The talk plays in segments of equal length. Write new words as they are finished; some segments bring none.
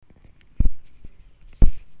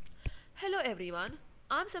everyone,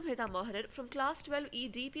 I'm Samhita Moharir from Class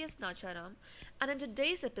 12E DPS Nacharam, and in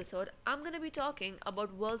today's episode, I'm going to be talking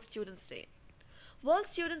about World Students' Day. World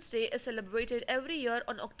Students' Day is celebrated every year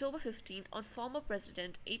on October 15th on former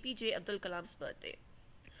President APJ Abdul Kalam's birthday.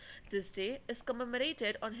 This day is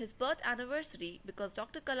commemorated on his birth anniversary because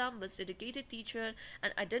Dr. Kalam was a dedicated teacher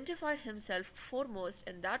and identified himself foremost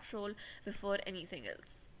in that role before anything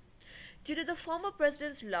else. Due to the former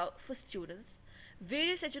president's love for students,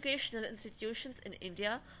 various educational institutions in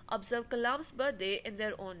India observe Kalam's birthday in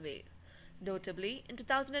their own way. Notably, in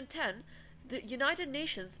 2010, the United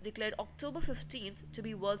Nations declared October 15th to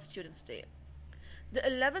be World Students' Day. The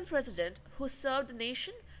 11th president, who served the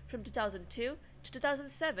nation from 2002 to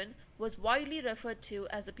 2007, was widely referred to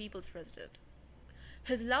as the People's President.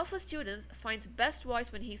 His love for students finds best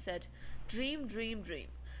voice when he said, "Dream, dream, dream.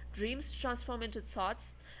 Dreams transform into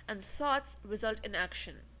thoughts, and thoughts result in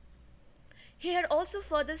action." He had also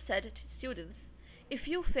further said to students, "If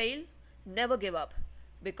you fail, never give up,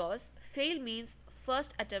 because fail means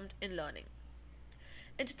first attempt in learning."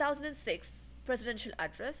 In 2006 presidential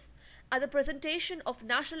address, at the presentation of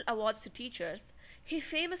national awards to teachers, he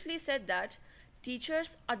famously said that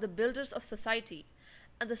teachers are the builders of society,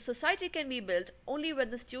 and the society can be built only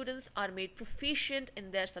when the students are made proficient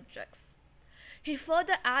in their subjects. He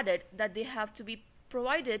further added that they have to be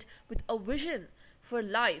provided with a vision for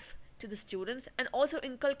life to the students and also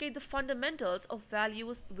inculcate the fundamentals of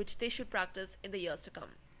values which they should practice in the years to come.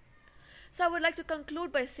 So I would like to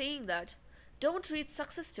conclude by saying that don't read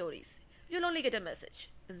success stories. You'll only get a message.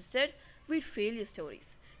 Instead, read failure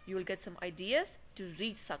stories. You will get some ideas to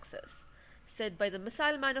reach success. Said by the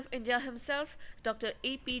missile man of India himself, Dr.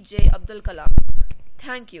 APJ Abdul Kalam.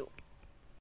 Thank you.